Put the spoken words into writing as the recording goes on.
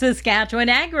Saskatchewan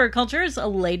Agriculture's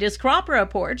latest crop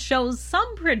report shows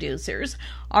some producers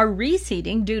are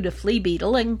reseeding due to flea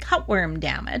beetle and cutworm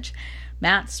damage.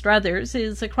 Matt Struthers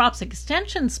is a crops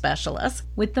extension specialist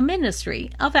with the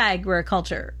Ministry of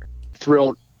Agriculture.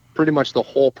 Throughout pretty much the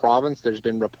whole province, there's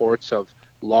been reports of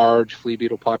large flea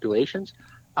beetle populations.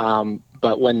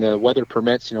 But when the weather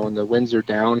permits, when the winds are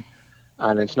down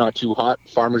and it's not too hot,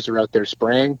 farmers are out there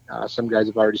spraying. Some guys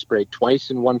have already sprayed twice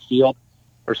in one field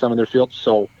or some of their fields.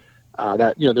 So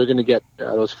that they're going to get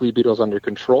those flea beetles under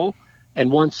control.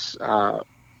 And once the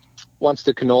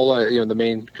canola, the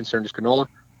main concern is canola.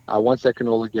 Once that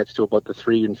canola gets to about the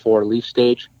 3 and 4 leaf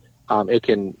stage, it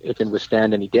can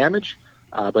withstand any damage.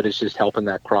 But it's just helping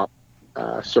that crop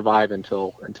survive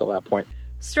until that point.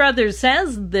 Struthers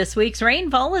says this week's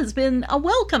rainfall has been a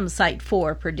welcome sight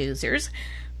for producers.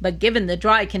 But given the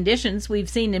dry conditions we've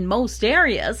seen in most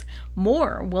areas,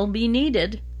 more will be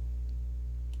needed.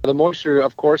 The moisture,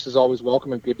 of course, is always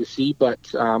welcome and good to see, but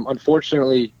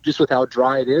unfortunately, just with how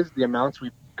dry it is, the amounts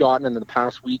we've gotten in the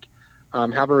past week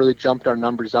haven't really jumped our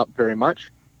numbers up very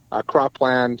much.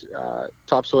 Cropland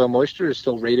topsoil moisture is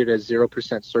still rated as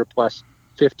 0% surplus,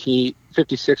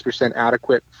 56%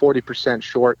 adequate, 40%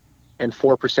 short, and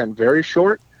 4% very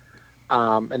short.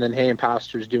 And then hay and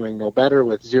pasture is doing no better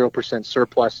with 0%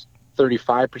 surplus,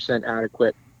 35%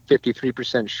 adequate,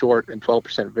 53% short, and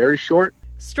 12% very short.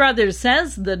 Struthers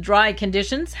says the dry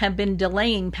conditions have been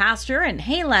delaying pasture and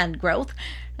hayland growth,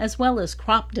 as well as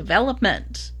crop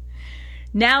development.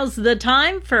 Now's the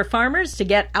time for farmers to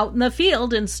get out in the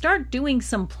field and start doing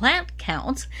some plant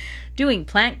counts. Doing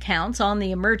plant counts on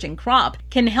the emerging crop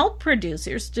can help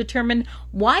producers determine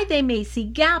why they may see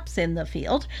gaps in the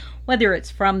field, whether it's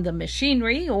from the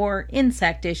machinery or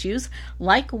insect issues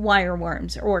like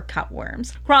wireworms or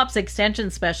cutworms. Crops extension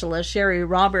specialist Sherry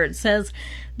Roberts says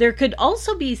there could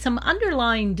also be some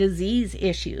underlying disease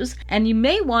issues, and you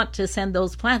may want to send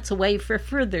those plants away for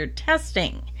further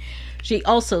testing. She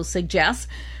also suggests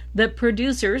that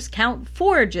producers count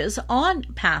forages on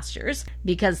pastures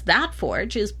because that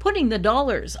forage is putting the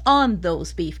dollars on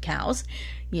those beef cows.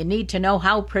 You need to know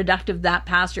how productive that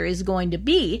pasture is going to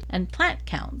be, and plant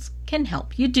counts can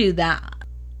help you do that.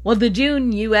 Well, the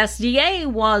June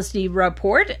USDA WASDE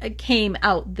report came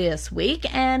out this week,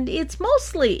 and it's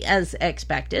mostly as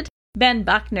expected. Ben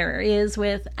Buckner is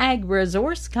with Ag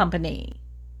Resource Company.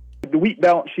 The wheat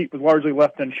balance sheet was largely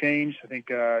left unchanged. I think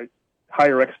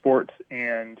higher exports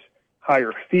and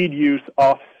higher feed use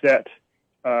offset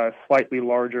slightly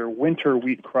larger winter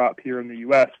wheat crop here in the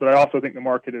U.S., but I also think the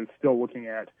market is still looking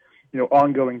at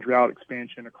ongoing drought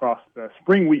expansion across the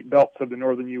spring wheat belts of the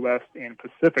northern U.S. and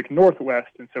Pacific Northwest,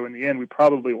 and so in the end we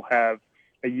probably will have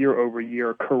a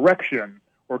year-over-year correction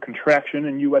or contraction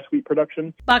in U.S. wheat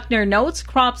production. Buckner notes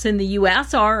crops in the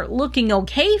U.S. are looking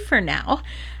okay for now.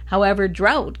 However,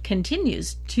 drought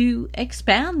continues to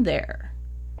expand there.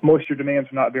 Moisture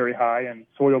demands are not very high, and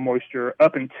soil moisture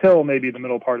up until maybe the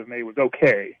middle part of May was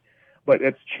okay. But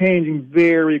it's changing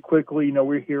very quickly.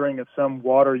 We're hearing of some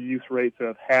water use rates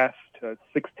of 0.5 to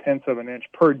 0.6 of an inch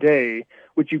per day,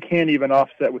 which you can't even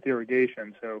offset with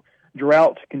irrigation. So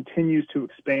drought continues to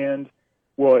expand,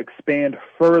 will expand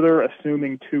further,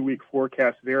 assuming 2-week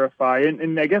forecasts verify.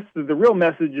 And I guess the real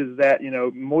message is that,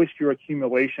 moisture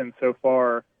accumulation so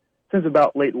far since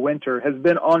about late winter has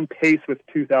been on pace with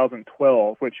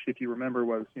 2012, which, if you remember,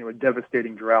 was a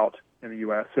devastating drought in the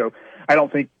U.S. So I don't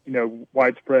think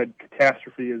widespread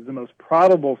catastrophe is the most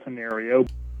probable scenario.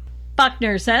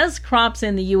 Buckner says crops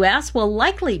in the U.S. will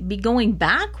likely be going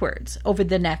backwards over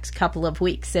the next couple of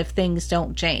weeks if things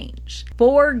don't change.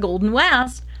 For Golden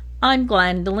West, I'm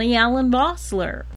Glendalee Allen Bossler.